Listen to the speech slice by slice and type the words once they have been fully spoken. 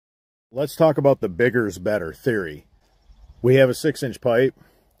Let's talk about the bigger's better theory. We have a 6-inch pipe,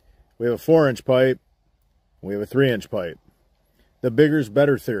 we have a 4-inch pipe, we have a 3-inch pipe. The bigger's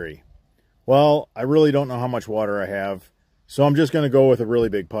better theory. Well, I really don't know how much water I have, so I'm just going to go with a really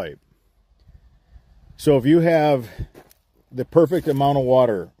big pipe. So if you have the perfect amount of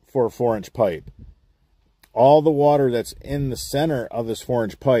water for a 4-inch pipe, all the water that's in the center of this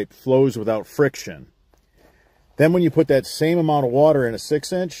 4-inch pipe flows without friction. Then when you put that same amount of water in a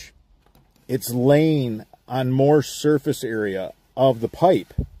 6-inch, it's laying on more surface area of the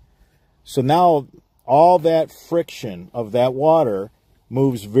pipe. So now all that friction of that water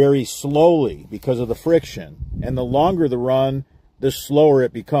moves very slowly because of the friction. And the longer the run, the slower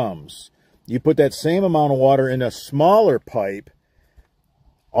it becomes. You put that same amount of water in a smaller pipe,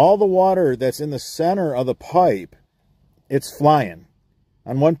 all the water that's in the center of the pipe, it's flying.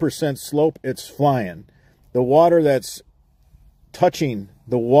 On 1% slope, it's flying. The water that's touching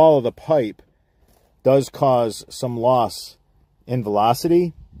the wall of the pipe does cause some loss in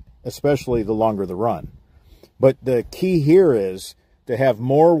velocity, especially the longer the run. But the key here is to have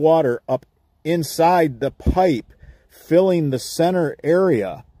more water up inside the pipe, filling the center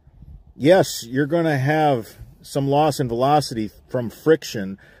area. Yes, you're going to have some loss in velocity from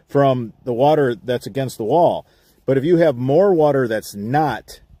friction from the water that's against the wall. But if you have more water that's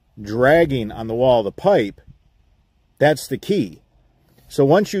not dragging on the wall of the pipe, that's the key. So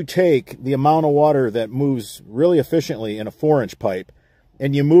once you take the amount of water that moves really efficiently in a 4-inch pipe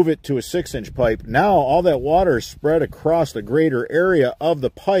and you move it to a 6-inch pipe, now all that water is spread across the greater area of the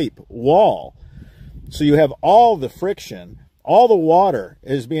pipe wall. So you have all the friction, all the water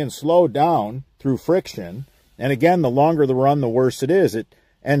is being slowed down through friction. And again, the longer the run, the worse it is. It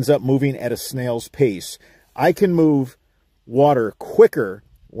ends up moving at a snail's pace. I can move water quicker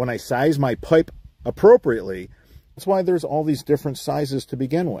when I size my pipe appropriately. That's why there's all these different sizes to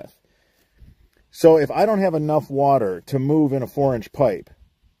begin with. So if I don't have enough water to move in a 4-inch pipe,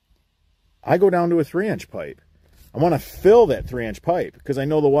 I go down to a 3-inch pipe. I want to fill that 3-inch pipe because I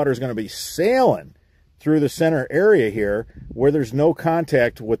know the water is going to be sailing through the center area here where there's no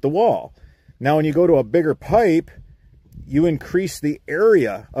contact with the wall. Now when you go to a bigger pipe, you increase the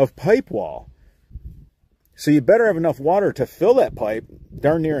area of pipe wall. So you better have enough water to fill that pipe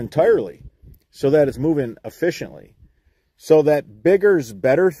darn near entirely so that it's moving efficiently. So that bigger's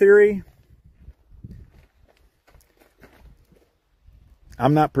better theory,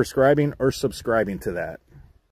 I'm not prescribing or subscribing to that.